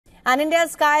And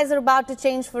India's skies are about to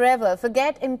change forever.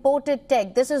 Forget imported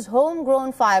tech. This is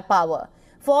homegrown firepower,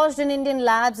 forged in Indian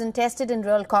labs and tested in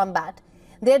real combat.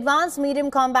 The Advanced Medium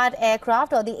Combat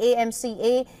Aircraft, or the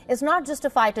AMCA, is not just a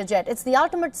fighter jet. It's the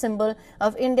ultimate symbol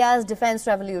of India's defense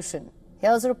revolution.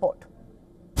 Here's a report.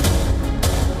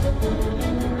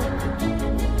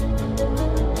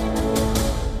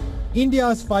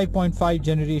 India's 5.5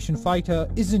 generation fighter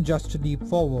isn't just a leap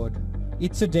forward.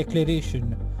 It's a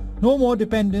declaration. No more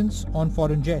dependence on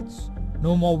foreign jets.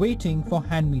 No more waiting for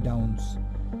hand-me-downs.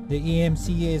 The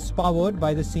AMCA is powered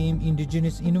by the same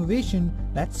indigenous innovation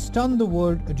that stunned the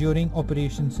world during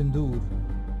Operation Sindoor.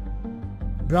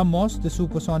 BrahMos, the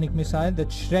supersonic missile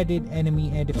that shredded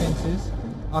enemy air defenses.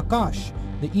 Akash,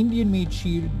 the Indian-made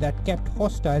shield that kept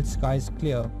hostile skies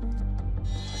clear.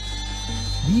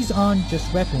 These aren't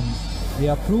just weapons. They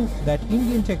are proof that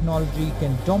Indian technology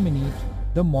can dominate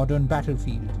the modern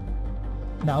battlefield.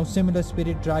 Now similar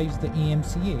spirit drives the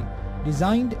AMCA,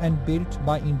 designed and built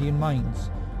by Indian minds.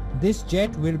 This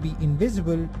jet will be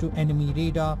invisible to enemy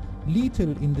radar, lethal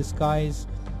in the skies,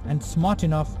 and smart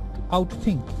enough to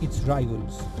outthink its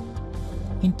rivals.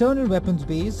 Internal weapons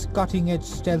base, cutting-edge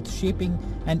stealth shaping,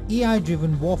 and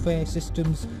AI-driven warfare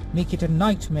systems make it a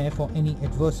nightmare for any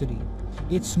adversary.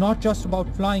 It's not just about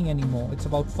flying anymore, it's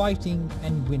about fighting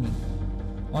and winning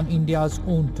on India's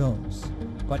own terms.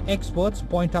 But experts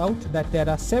point out that there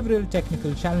are several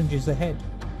technical challenges ahead.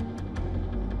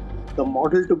 The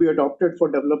model to be adopted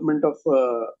for development of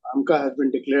AMCA has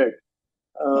been declared.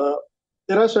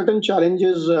 There are certain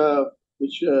challenges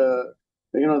which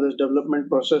this development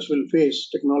process will face.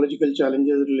 Technological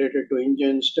challenges related to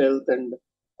engine, stealth, and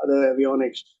other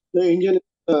avionics. The engine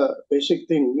is a basic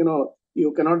thing.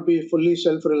 You cannot be fully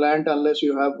self-reliant unless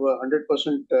you have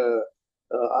 100%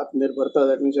 Atmanirbharta.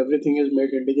 That means everything is made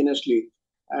indigenously.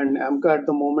 And AMCA at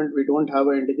the moment, we don't have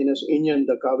an indigenous engine.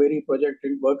 The Kaveri project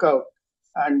didn't work out.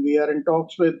 And we are in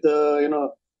talks with,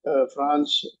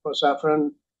 France for Safran,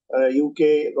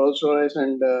 UK, Rolls-Royce,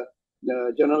 and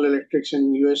General Electric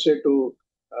in USA to,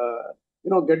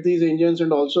 get these engines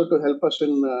and also to help us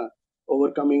in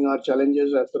overcoming our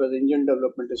challenges as far as engine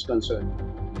development is concerned.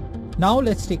 Now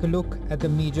let's take a look at the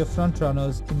major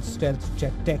frontrunners in stealth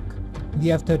jet tech.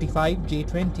 The F-35,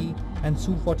 J-20 and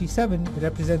Su-47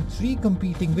 represent three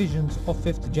competing visions of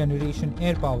 5th generation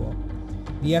air power.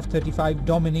 The F-35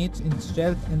 dominates in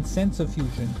stealth and sensor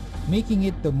fusion, making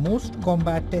it the most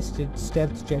combat-tested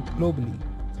stealth jet globally.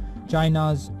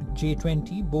 China's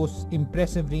J-20 boasts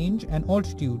impressive range and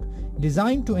altitude,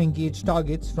 designed to engage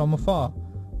targets from afar,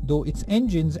 though its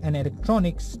engines and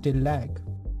electronics still lag.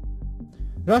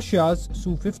 Russia's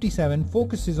Su-57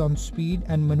 focuses on speed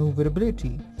and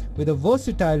maneuverability, with a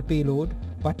versatile payload,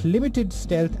 but limited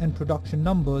stealth and production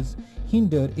numbers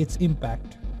hinder its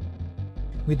impact.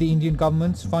 With the Indian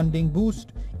government's funding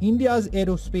boost, India's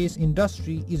aerospace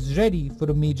industry is ready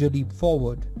for a major leap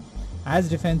forward. As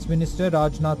Defence Minister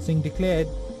Rajnath Singh declared,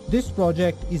 this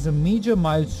project is a major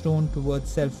milestone towards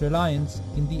self-reliance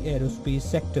in the aerospace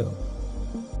sector.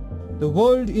 The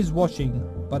world is watching,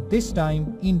 but this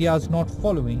time India is not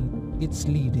following, it's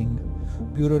leading.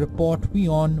 Bureau Report,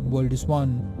 WION World is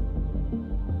One.